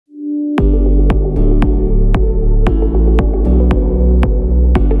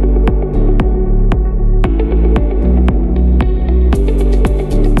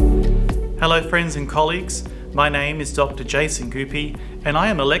friends and colleagues, my name is Dr. Jason Goopy and I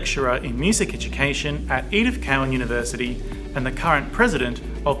am a lecturer in music education at Edith Cowan University and the current president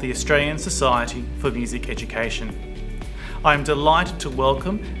of the Australian Society for Music Education. I am delighted to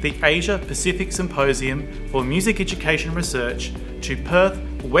welcome the Asia Pacific Symposium for Music Education Research to Perth,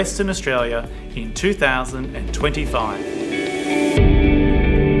 Western Australia in 2025.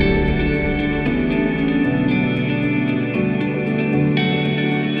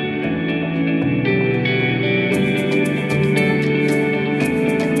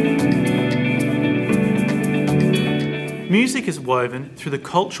 Music is woven through the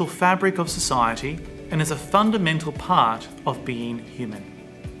cultural fabric of society and is a fundamental part of being human.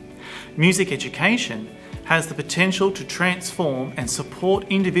 Music education has the potential to transform and support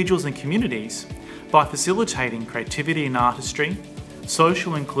individuals and communities by facilitating creativity and artistry,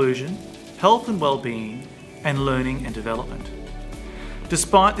 social inclusion, health and well-being, and learning and development.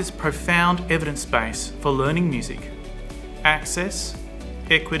 Despite this profound evidence base for learning music, access,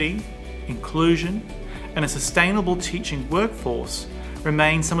 equity, inclusion, and a sustainable teaching workforce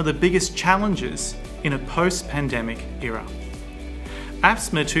remain some of the biggest challenges in a post-pandemic era.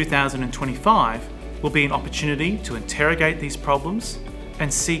 APSMER 2025 will be an opportunity to interrogate these problems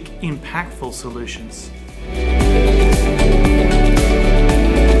and seek impactful solutions.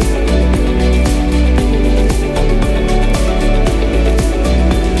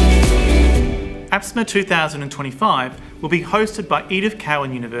 APSMER 2025 will be hosted by Edith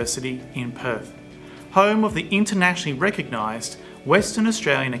Cowan University in Perth, home of the internationally recognised Western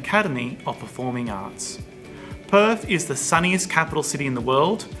Australian Academy of Performing Arts. Perth is the sunniest capital city in the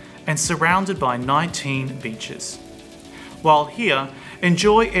world and surrounded by 19 beaches. While here,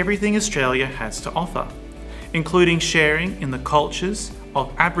 enjoy everything Australia has to offer, including sharing in the cultures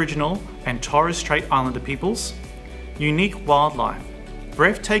of Aboriginal and Torres Strait Islander peoples, unique wildlife,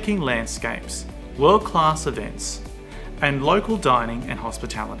 breathtaking landscapes, world-class events, and local dining and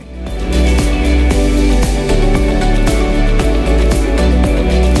hospitality.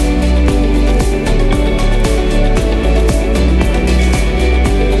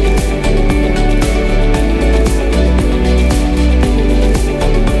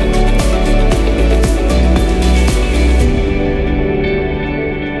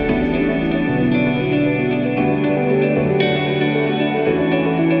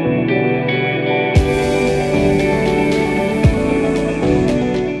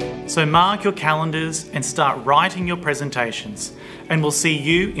 So mark your calendars and start writing your presentations, and we'll see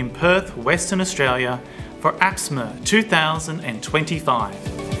you in Perth, Western Australia for APSMER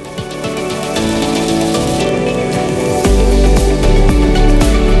 2025.